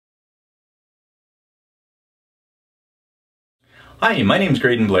Hi, my name is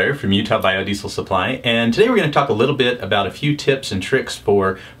Graydon Blair from Utah Biodiesel Supply, and today we're going to talk a little bit about a few tips and tricks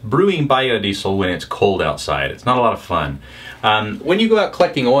for brewing biodiesel when it's cold outside. It's not a lot of fun. When you go out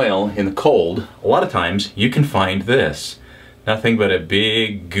collecting oil in the cold, a lot of times you can find this. Nothing but a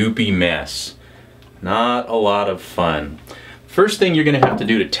big goopy mess. Not a lot of fun. First thing you're going to have to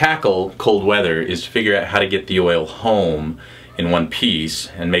do to tackle cold weather is to figure out how to get the oil home in one piece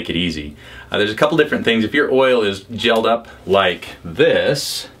and make it easy. There's a couple different things. If your oil is gelled up like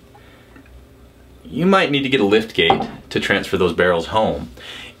this, you might need to get a lift gate to transfer those barrels home.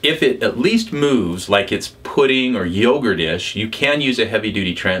 If it at least moves like it's pudding or yogurt-ish, you can use a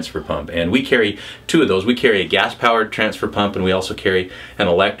heavy-duty transfer pump. And we carry two of those. We carry a gas-powered transfer pump, and we also carry an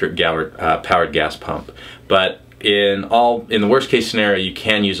electric powered gas pump. But in the worst case scenario, you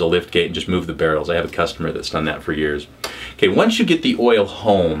can use a lift gate and just move the barrels. I have a customer that's done that for years. Okay, once you get the oil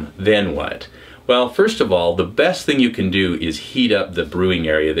home, then what? Well, first of all, the best thing you can do is heat up the brewing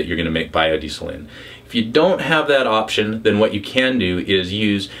area that you're going to make biodiesel in. If you don't have that option, then what you can do is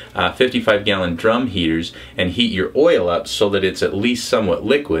use 55-gallon drum heaters and heat your oil up so that it's at least somewhat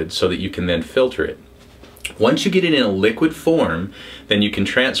liquid so that you can then filter it. Once you get it in a liquid form, then you can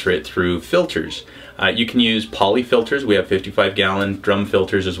transfer it through filters. You can use poly filters. We have 55-gallon drum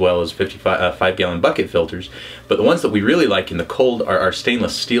filters as well as 5-gallon bucket filters. But the ones that we really like in the cold are our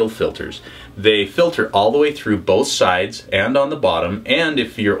stainless steel filters. They filter all the way through both sides and on the bottom. And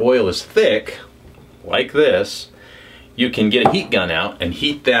if your oil is thick, like this, you can get a heat gun out and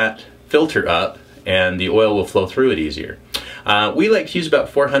heat that filter up and the oil will flow through it easier. We like to use about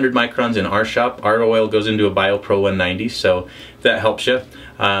 400 microns in our shop. Our oil goes into a BioPro 190, so if that helps you.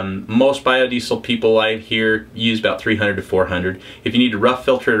 Most biodiesel people I hear use about 300 to 400. If you need to rough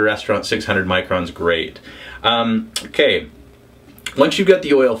filter at a restaurant, 600 microns, great. Okay, once you've got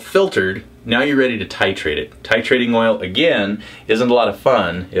the oil filtered, now you're ready to titrate it. Titrating oil, again, isn't a lot of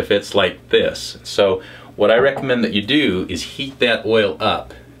fun if it's like this. So what I recommend that you do is heat that oil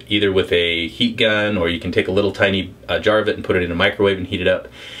up, either with a heat gun, or you can take a little tiny jar of it and put it in a microwave and heat it up.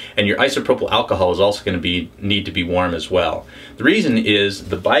 And your isopropyl alcohol is also going to need to be warm as well. The reason is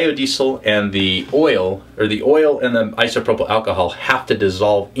the biodiesel and the oil, or the oil and the isopropyl alcohol, have to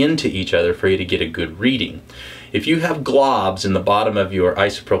dissolve into each other for you to get a good reading. If you have globs in the bottom of your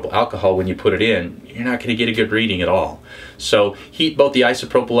isopropyl alcohol when you put it in, you're not going to get a good reading at all. So heat both the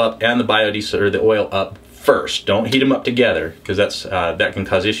isopropyl up and the biodiesel or the oil up first. Don't heat them up together, because that can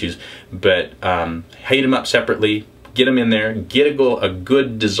cause issues. But heat them up separately, get them in there, get a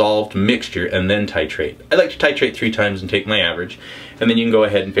good dissolved mixture, and then titrate. I like to titrate 3 times and take my average, and then you can go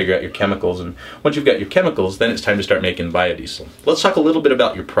ahead and figure out your chemicals. And once you've got your chemicals, then it's time to start making biodiesel. Let's talk a little bit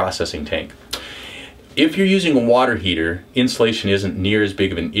about your processing tank. If you're using a water heater, insulation isn't near as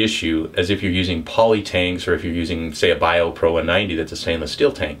big of an issue as if you're using poly tanks, or if you're using, say, a BioPro 190 that's a stainless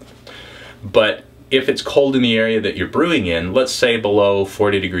steel tank. But if it's cold in the area that you're brewing in, let's say below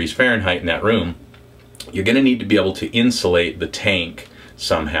 40 degrees Fahrenheit in that room, you're going to need to be able to insulate the tank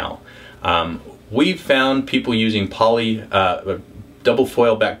somehow. We've found people using poly double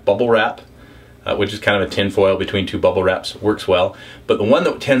foil back bubble wrap, which is kind of a tin foil between 2 bubble wraps, works well. But the one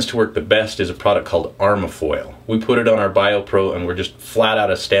that tends to work the best is a product called Armafoil. We put it on our BioPro and we're just flat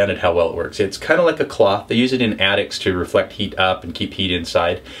out astounded how well it works. It's kind of like a cloth. They use it in attics to reflect heat up and keep heat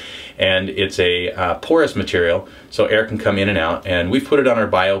inside. And it's a porous material, so air can come in and out. And we've put it on our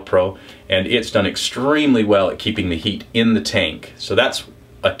BioPro, and it's done extremely well at keeping the heat in the tank. So that's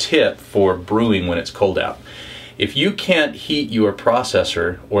a tip for brewing when it's cold out. If you can't heat your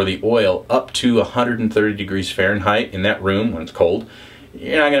processor or the oil up to 130 degrees Fahrenheit in that room when it's cold,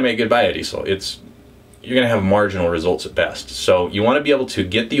 you're not going to make good biodiesel. You're going to have marginal results at best. So you want to be able to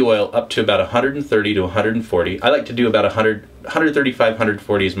get the oil up to about 130 to 140. I like to do about 135,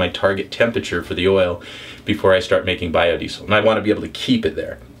 140 is my target temperature for the oil before I start making biodiesel. And I want to be able to keep it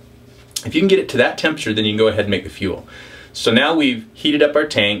there. If you can get it to that temperature, then you can go ahead and make the fuel. So now we've heated up our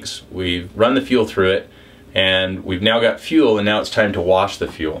tanks, we've run the fuel through it, and we've now got fuel, and now it's time to wash the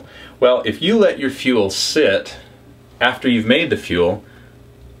fuel. Well, if you let your fuel sit after you've made the fuel,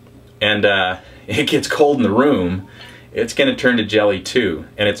 and it gets cold in the room, it's going to turn to jelly too.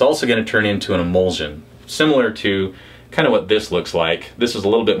 And it's also going to turn into an emulsion, similar to kind of what this looks like. This is a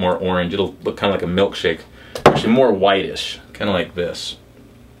little bit more orange. It'll look kind of like a milkshake, actually more whitish, kind of like this.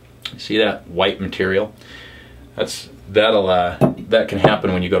 See that white material? That'll that can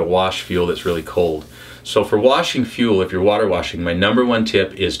happen when you go to wash fuel that's really cold. So for washing fuel, if you're water washing, my #1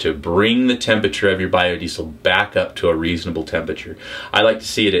 tip is to bring the temperature of your biodiesel back up to a reasonable temperature. I like to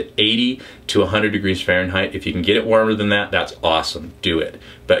see it at 80 to 100 degrees Fahrenheit. If you can get it warmer than that, that's awesome. Do it.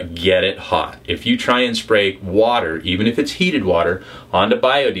 But get it hot. If you try and spray water, even if it's heated water, onto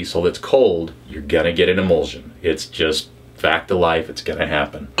biodiesel that's cold, you're gonna get an emulsion. It's just fact of life. It's gonna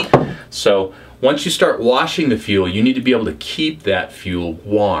happen. So once you start washing the fuel, you need to be able to keep that fuel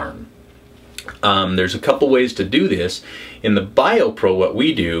warm. There's a couple ways to do this. In the BioPro, what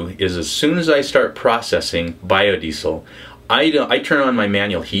we do is as soon as I start processing biodiesel, I turn on my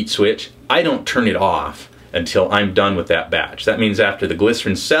manual heat switch. I don't turn it off until I'm done with that batch. That means after the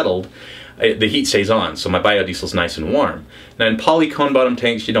glycerin's settled, the heat stays on, so my biodiesel's nice and warm. Now in poly cone bottom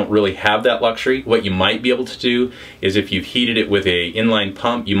tanks, you don't really have that luxury. What you might be able to do is if you've heated it with a inline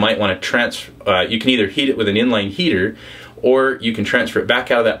pump, you might want to transfer, you can either heat it with an inline heater, or you can transfer it back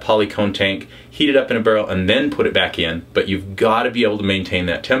out of that polycone tank, heat it up in a barrel, and then put it back in. But you've got to be able to maintain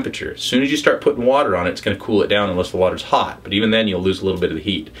that temperature. As soon as you start putting water on it, it's going to cool it down unless the water's hot. But even then, you'll lose a little bit of the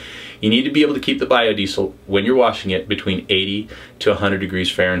heat. You need to be able to keep the biodiesel, when you're washing it, between 80 to 100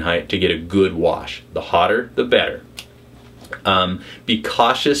 degrees Fahrenheit to get a good wash. The hotter, the better. Be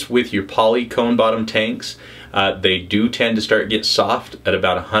cautious with your polycone bottom tanks. They do tend to start to get soft at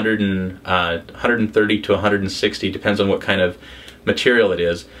about 130 to 160, depends on what kind of material it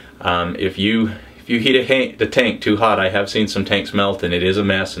is. If you heat the tank too hot, I have seen some tanks melt and it is a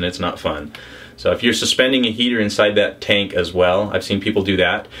mess and it's not fun. So if you're suspending a heater inside that tank as well, I've seen people do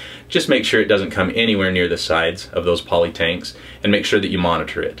that, just make sure it doesn't come anywhere near the sides of those poly tanks and make sure that you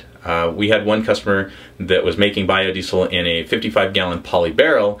monitor it. We had one customer that was making biodiesel in a 55-gallon poly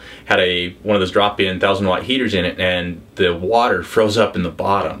barrel, had one of those drop-in 1,000-watt heaters in it, and the water froze up in the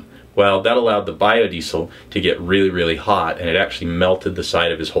bottom. Well, that allowed the biodiesel to get really, really hot, and it actually melted the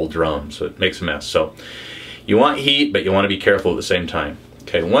side of his whole drum, so it makes a mess. So you want heat, but you want to be careful at the same time.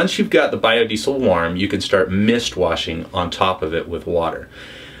 Okay, once you've got the biodiesel warm, you can start mist washing on top of it with water.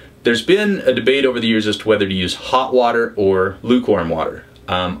 There's been a debate over the years as to whether to use hot water or lukewarm water.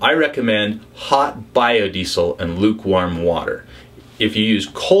 I recommend hot biodiesel and lukewarm water. If you use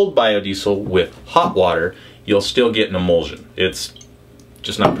cold biodiesel with hot water, you'll still get an emulsion. It's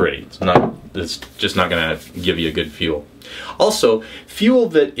just not pretty. It's just not going to give you a good fuel. Also, fuel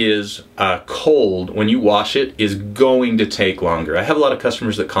that is cold, when you wash it, is going to take longer. I have a lot of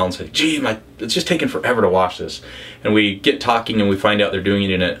customers that call and say, gee, it's just taking forever to wash this. And we get talking and we find out they're doing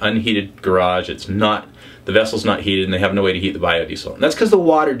it in an unheated garage. The vessel's not heated and they have no way to heat the biodiesel. And that's because the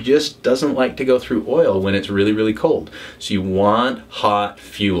water just doesn't like to go through oil when it's really, really cold. So you want hot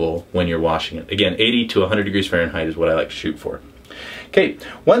fuel when you're washing it. Again, 80 to 100 degrees Fahrenheit is what I like to shoot for. Okay,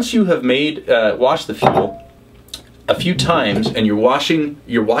 once you have washed the fuel a few times and you're watching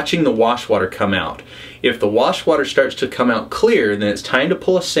the wash water come out. If the wash water starts to come out clear, then it's time to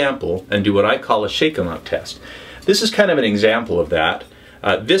pull a sample and do what I call a shake-em-up test. This is kind of an example of that.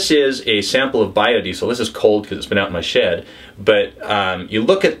 This is a sample of biodiesel. This is cold because it's been out in my shed, but you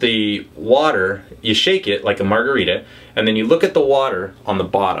look at the water, you shake it like a margarita, and then you look at the water on the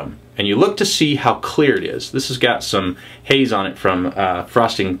bottom, and you look to see how clear it is. This has got some haze on it from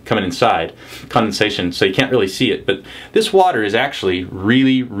frosting coming inside, condensation, so you can't really see it, but this water is actually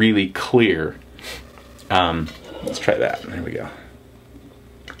really, really clear. Let's try that. There we go.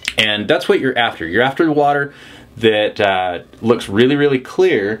 And that's what you're after. You're after the water that looks really, really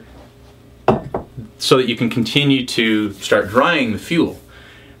clear so that you can continue to start drying the fuel.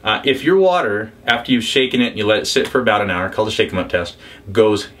 If your water, after you've shaken it and you let it sit for about an hour, called the shake-em-up test,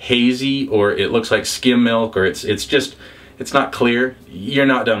 goes hazy or it looks like skim milk or it's not clear, you're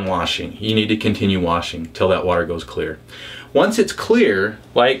not done washing. You need to continue washing till that water goes clear. Once it's clear,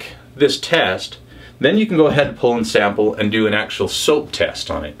 like this test, then you can go ahead and pull and sample and do an actual soap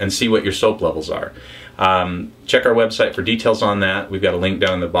test on it and see what your soap levels are. Check our website for details on that. We've got a link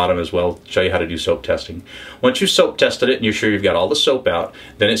down in the bottom as well to show you how to do soap testing. Once you've soap tested it and you're sure you've got all the soap out,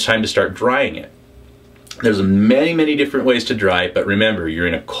 then it's time to start drying it. There's many, many different ways to dry it, but remember, you're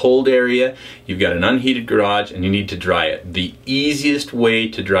in a cold area, you've got an unheated garage, and you need to dry it. The easiest way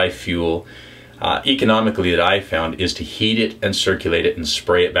to dry fuel economically that I found is to heat it and circulate it and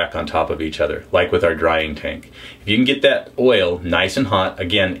spray it back on top of each other, like with our drying tank. If you can get that oil nice and hot,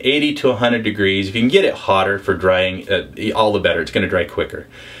 again 80 to 100 degrees, if you can get it hotter for drying, all the better, it's going to dry quicker.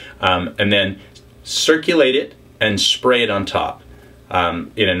 And then circulate it and spray it on top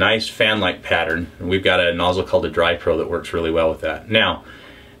in a nice fan-like pattern. And we've got a nozzle called a BioPro that works really well with that. Now,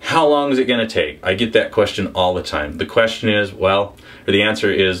 How long is it going to take? I get that question all the time. The question is, well, or the answer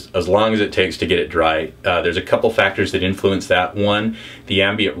is as long as it takes to get it dry. There's a couple factors that influence that. One, the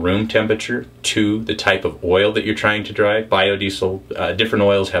ambient room temperature. Two, the type of oil that you're trying to dry. Biodiesel, different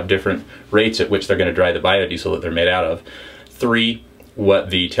oils have different rates at which they're going to dry the biodiesel that they're made out of. Three, what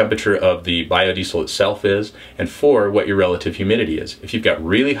the temperature of the biodiesel itself is. And four, what your relative humidity is. If you've got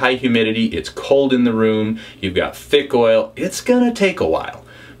really high humidity, it's cold in the room, you've got thick oil, it's going to take a while.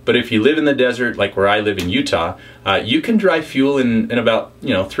 But if you live in the desert, like where I live in Utah, you can dry fuel in about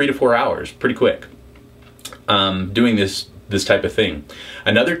 3 to 4 hours, pretty quick, doing this type of thing.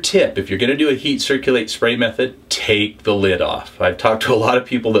 Another tip, if you're going to do a heat circulate spray method, take the lid off. I've talked to a lot of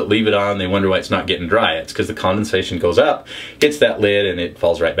people that leave it on, they wonder why it's not getting dry. It's because the condensation goes up, hits that lid, and it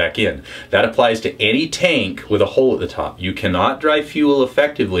falls right back in. That applies to any tank with a hole at the top. You cannot dry fuel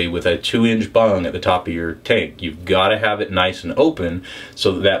effectively with a 2-inch bung at the top of your tank. You've got to have it nice and open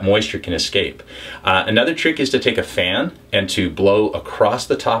so that moisture can escape. Another trick is to take a fan and to blow across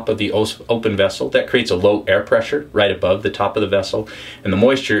the top of the open vessel. That creates a low air pressure right above the top of the vessel, and the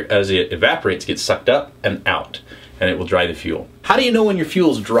moisture, as it evaporates, gets sucked up and out, and it will dry the fuel. How do you know when your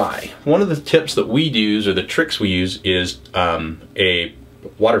fuel's dry? One of the tips that we use, or the tricks we use, is a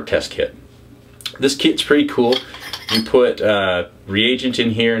water test kit. This kit's pretty cool. You put reagent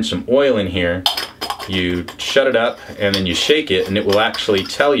in here and some oil in here, you shut it up, and then you shake it, and it will actually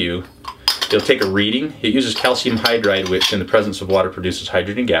tell you. It'll take a reading. It uses calcium hydride, which in the presence of water produces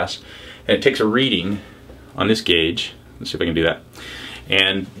hydrogen gas, and it takes a reading on this gauge. Let's see if I can do that.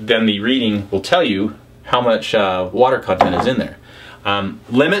 And then the reading will tell you how much water content is in there.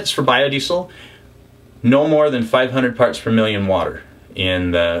 Limits for biodiesel, no more than 500 parts per million water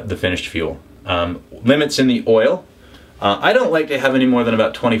in the finished fuel. Limits in the oil, I don't like to have any more than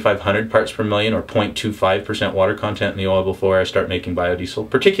about 2,500 parts per million, or 0.25% water content in the oil before I start making biodiesel,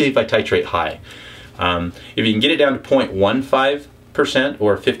 particularly if I titrate high. If you can get it down to 0.15%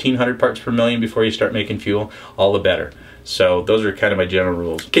 or 1,500 parts per million before you start making fuel, all the better. So those are kind of my general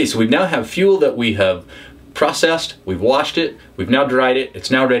rules. Okay, so we now have fuel that we have processed, we've washed it, we've now dried it, it's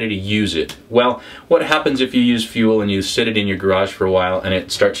now ready to use it. Well, what happens if you use fuel and you sit it in your garage for a while and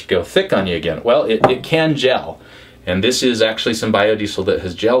it starts to go thick on you again? Well, it can gel. And this is actually some biodiesel that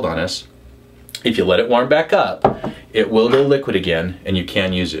has gelled on us. If you let it warm back up, it will go liquid again, and you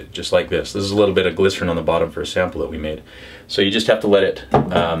can use it just like this. This is a little bit of glycerin on the bottom for a sample that we made. So you just have to let it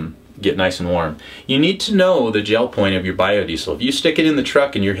get nice and warm. You need to know the gel point of your biodiesel. If you stick it in the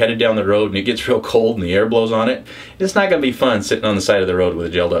truck and you're headed down the road and it gets real cold and the air blows on it, it's not going to be fun sitting on the side of the road with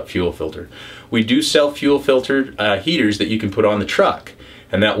a gelled up fuel filter. We do sell fuel filtered heaters that you can put on the truck,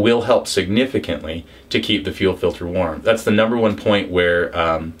 and that will help significantly to keep the fuel filter warm. That's the #1 point where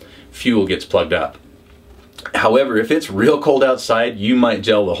fuel gets plugged up. However, if it's real cold outside, you might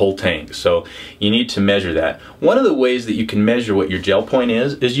gel the whole tank, so you need to measure that. One of the ways that you can measure what your gel point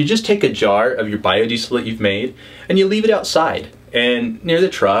is you just take a jar of your biodiesel that you've made and you leave it outside and near the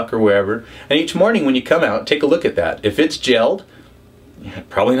truck or wherever, and each morning when you come out, take a look at that. If it's gelled,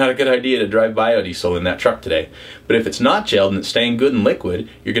 probably not a good idea to drive biodiesel in that truck today. But if it's not gelled and it's staying good and liquid,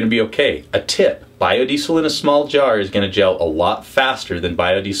 you're going to be okay. A tip, biodiesel in a small jar is going to gel a lot faster than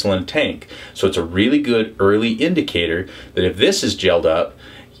biodiesel in a tank. So it's a really good early indicator that if this is gelled up,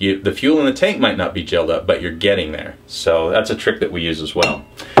 the fuel in the tank might not be gelled up, but you're getting there. So that's a trick that we use as well.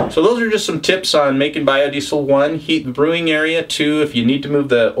 So those are just some tips on making biodiesel. 1, heat the brewing area. 2, if you need to move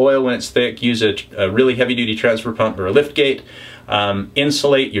the oil when it's thick, use a really heavy duty transfer pump or a lift gate.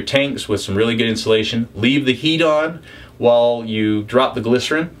 Insulate your tanks with some really good insulation. Leave the heat on while you drop the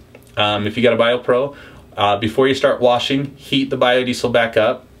glycerin. If you got a BioPro, before you start washing, heat the biodiesel back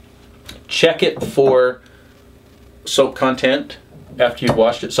up. Check it for soap content after you've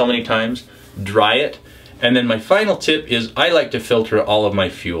washed it so many times. Dry it. And then my final tip is I like to filter all of my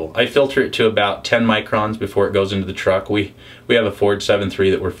fuel. I filter it to about 10 microns before it goes into the truck. We have a Ford 7.3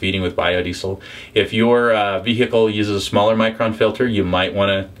 that we're feeding with biodiesel. If your vehicle uses a smaller micron filter, you might want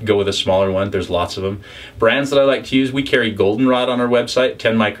to go with a smaller one. There's lots of them. Brands that I like to use, we carry Goldenrod on our website,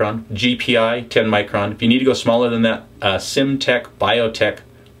 10 micron, GPI, 10 micron. If you need to go smaller than that, Simtech, Biotech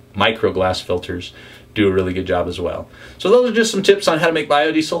micro glass filters do a really good job as well. So those are just some tips on how to make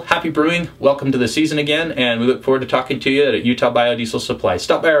biodiesel. Happy brewing, welcome to the season again, and we look forward to talking to you at Utah Biodiesel Supply.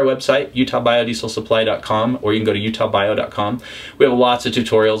 Stop by our website, utahbiodieselsupply.com, or you can go to utahbio.com. We have lots of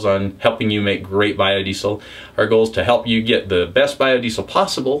tutorials on helping you make great biodiesel. Our goal is to help you get the best biodiesel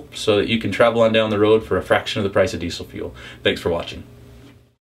possible so that you can travel on down the road for a fraction of the price of diesel fuel. Thanks for watching.